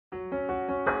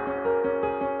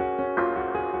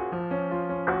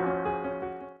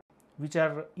which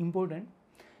are important.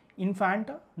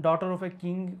 Infanta, daughter of a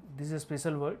king, this is a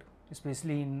special word,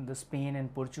 especially in the Spain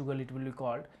and Portugal it will be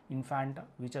called infanta,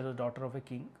 which are the daughter of a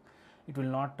king. It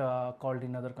will not called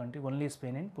in other country, only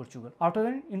Spain and Portugal. After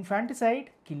that,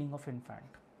 infanticide, killing of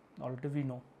infant. Already we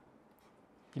know,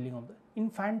 killing of the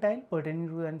infantile, pertaining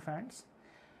to the infants.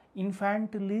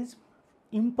 Infantilism,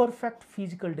 imperfect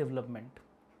physical development,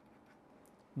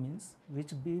 means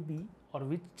which baby or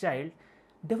which child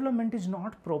development is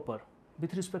not proper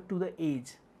with respect to the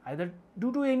age, either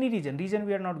due to any reason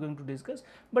we are not going to discuss,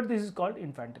 but this is called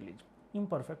infantilism,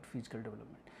 imperfect physical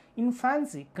development.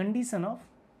 Infancy, condition of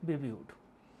babyhood.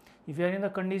 If you are in the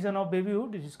condition of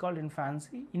babyhood, it is called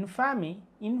infancy. Infamy,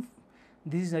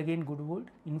 this is again good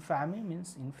word. Infamy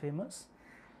means infamous,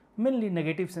 mainly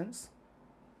negative sense.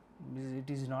 It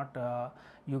is not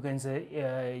you can say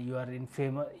you are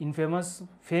infamous.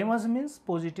 Famous means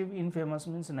positive, infamous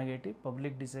means negative,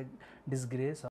 public disgrace.